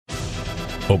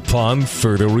upon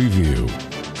further review.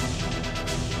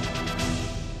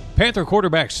 Panther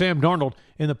quarterback Sam Darnold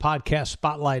in the podcast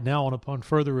spotlight now on Upon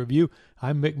Further Review.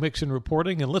 I'm Mick Mixon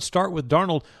reporting, and let's start with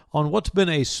Darnold on what's been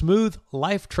a smooth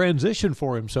life transition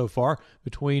for him so far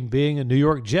between being a New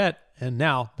York Jet and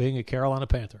now being a Carolina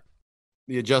Panther.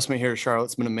 The adjustment here at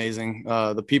Charlotte's been amazing.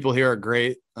 The people here are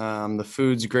great. The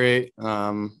food's great.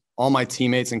 All my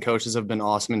teammates and coaches have been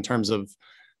awesome in terms of,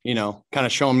 kind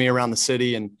of showing me around the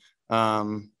city and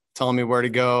telling me where to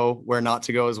go, where not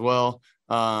to go as well.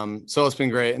 So it's been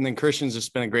great. And then Christian's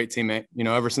just been a great teammate,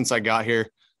 ever since I got here.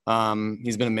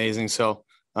 He's been amazing. So,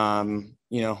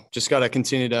 just got to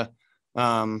continue to,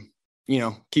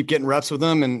 keep getting reps with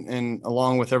him and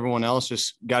along with everyone else,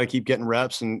 just got to keep getting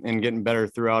reps and getting better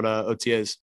throughout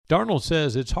OTAs. Darnold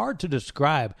says it's hard to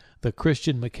describe the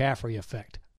Christian McCaffrey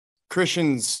effect.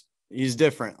 He's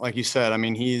different. Like you said, I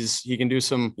mean, he can do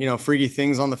some, freaky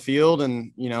things on the field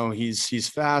and, he's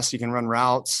fast. He can run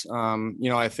routes.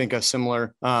 I think a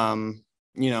similar comp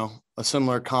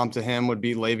to him would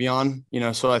be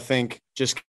Le'Veon, so I think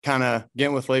just kind of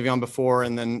getting with Le'Veon before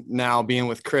and then now being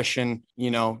with Christian,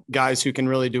 guys who can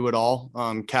really do it all,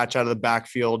 catch out of the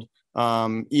backfield,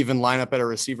 even line up at a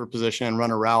receiver position and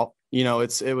run a route.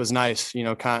 It was nice,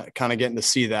 kind of getting to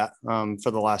see that for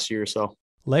the last year or so.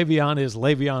 Le'Veon is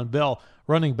Le'Veon Bell,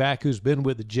 running back who's been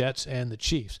with the Jets and the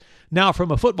Chiefs. Now, from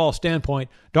a football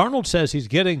standpoint, Darnold says he's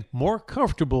getting more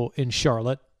comfortable in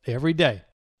Charlotte every day.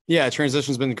 Yeah,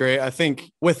 transition's been great. I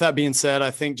think with that being said, I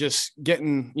think just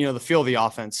getting, the feel of the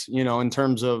offense, in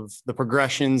terms of the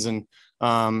progressions and,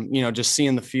 just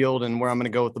seeing the field and where I'm going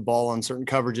to go with the ball on certain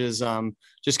coverages,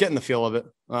 just getting the feel of it.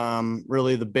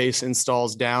 Really the base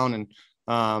installs down. And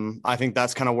I think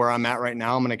that's kind of where I'm at right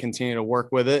now. I'm going to continue to work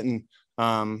with it and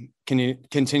can you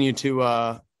continue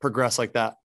to progress like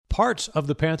that. Parts of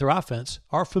the Panther offense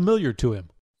are familiar to him.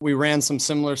 We ran some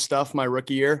similar stuff my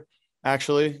rookie year,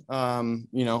 actually, in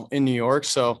New York.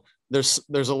 So there's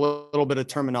a little bit of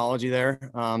terminology there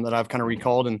that I've kind of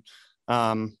recalled. And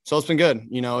so it's been good.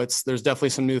 There's definitely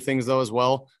some new things though as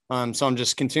well. So I'm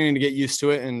just continuing to get used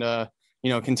to it and,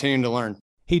 continuing to learn.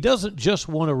 He doesn't just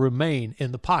want to remain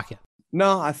in the pocket.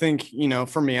 No, I think,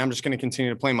 for me, I'm just going to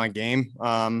continue to play my game.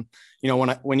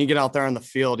 When you get out there on the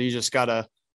field, you just gotta,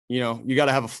 you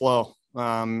gotta have a flow.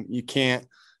 You can't,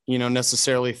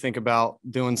 necessarily think about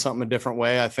doing something a different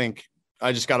way. I think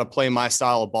I just got to play my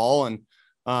style of ball. And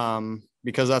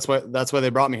because that's why they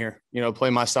brought me here,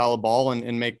 play my style of ball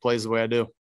and make plays the way I do.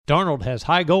 Darnold has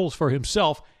high goals for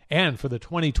himself and for the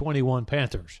 2021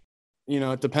 Panthers.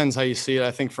 It depends how you see it.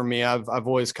 I think for me, I've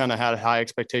always kind of had high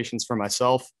expectations for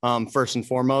myself, first and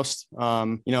foremost.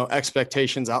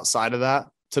 Expectations outside of that,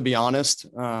 to be honest,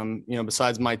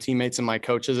 besides my teammates and my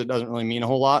coaches, it doesn't really mean a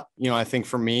whole lot. I think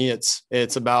for me,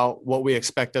 it's about what we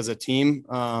expect as a team,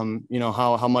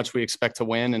 how much we expect to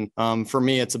win. And for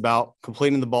me, it's about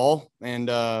completing the ball and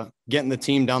getting the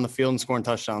team down the field and scoring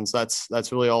touchdowns.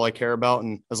 That's really all I care about.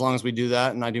 And as long as we do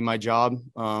that and I do my job,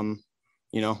 I'm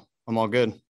all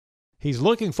good. He's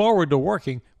looking forward to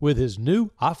working with his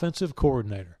new offensive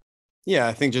coordinator. Yeah,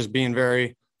 I think just being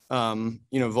very,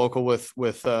 vocal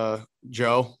with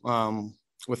Joe,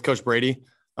 with Coach Brady,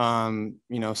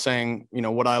 saying,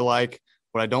 what I like,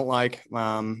 what I don't like,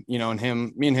 and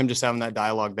me and him just having that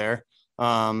dialogue there.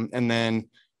 And then,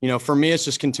 for me, it's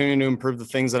just continuing to improve the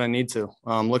things that I need to,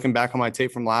 looking back on my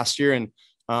tape from last year and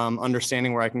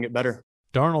understanding where I can get better.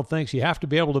 Darnold thinks you have to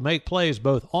be able to make plays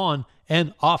both on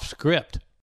and off script.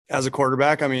 As a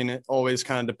quarterback, I mean, it always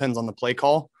kind of depends on the play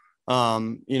call.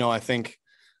 I think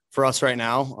for us right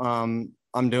now,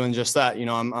 I'm doing just that.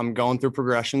 I'm going through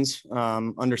progressions,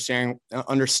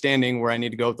 understanding where I need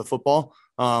to go with the football.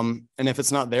 And if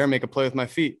it's not there, make a play with my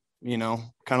feet.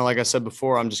 Kind of like I said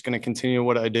before, I'm just going to continue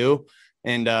what I do.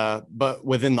 And, but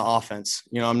within the offense,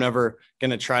 I'm never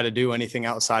going to try to do anything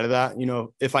outside of that.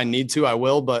 If I need to, I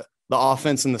will, but the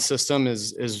offense and the system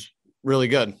is really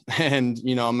good. And,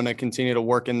 I'm going to continue to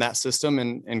work in that system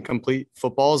and complete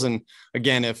footballs. And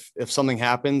again, if something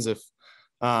happens, if,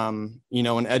 an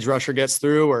edge rusher gets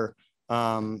through or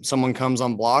someone comes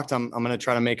unblocked, I'm going to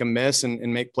try to make a miss and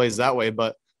make plays that way.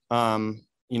 But,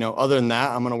 other than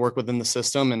that, I'm going to work within the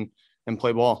system and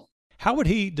play ball. How would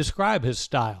he describe his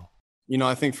style?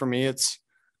 I think for me, it's,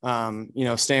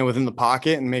 staying within the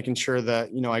pocket and making sure that,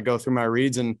 I go through my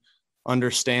reads and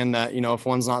understand that, if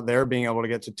one's not there, being able to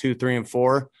get to 2, 3, and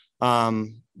 4,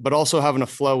 but also having a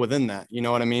flow within that, you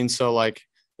know what I mean? So like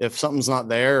if something's not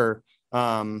there,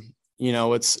 or,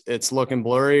 it's looking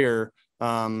blurry or,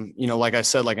 like I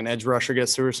said, like an edge rusher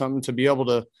gets through or something, to be able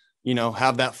to,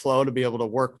 have that flow, to be able to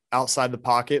work outside the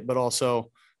pocket, but also,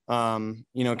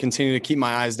 continue to keep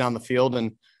my eyes down the field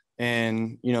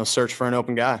and search for an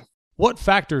open guy. What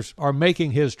factors are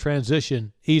making his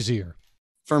transition easier?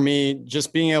 For me,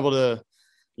 just being able to,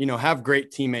 have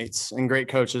great teammates and great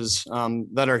coaches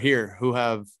that are here who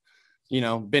have,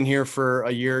 been here for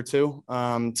a year or two,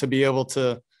 to be able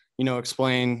to,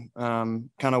 explain kind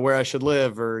of where I should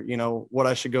live or, what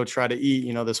I should go try to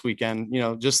eat, this weekend,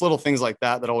 just little things like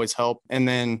that always help. And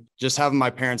then just having my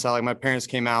parents out, like my parents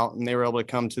came out and they were able to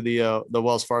come to the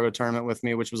Wells Fargo tournament with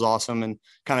me, which was awesome, and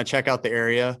kind of check out the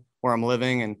area where I'm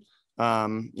living. And,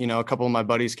 a couple of my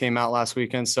buddies came out last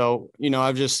weekend. So,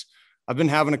 I've been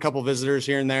having a couple visitors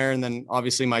here and there. And then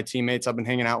obviously my teammates I've been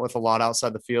hanging out with a lot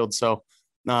outside the field. So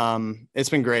it's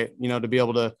been great, to be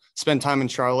able to spend time in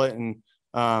Charlotte and,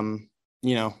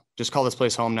 just call this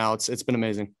place home now. It's been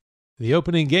amazing. The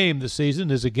opening game this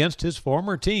season is against his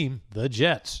former team, the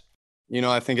Jets.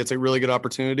 I think it's a really good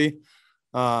opportunity.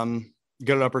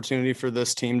 Good opportunity for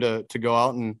this team to go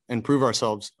out and prove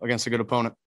ourselves against a good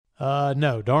opponent.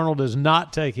 No, Darnold is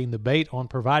not taking the bait on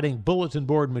providing bulletin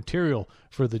board material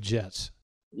for the Jets.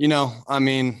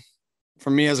 For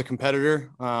me as a competitor,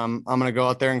 I'm going to go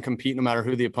out there and compete no matter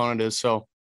who the opponent is. So,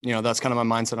 that's kind of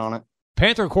my mindset on it.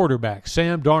 Panther quarterback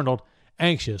Sam Darnold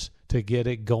anxious to get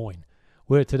it going.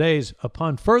 With today's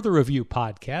Upon Further Review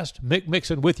podcast, Mick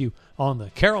Mixon with you on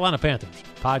the Carolina Panthers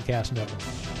Podcast Network.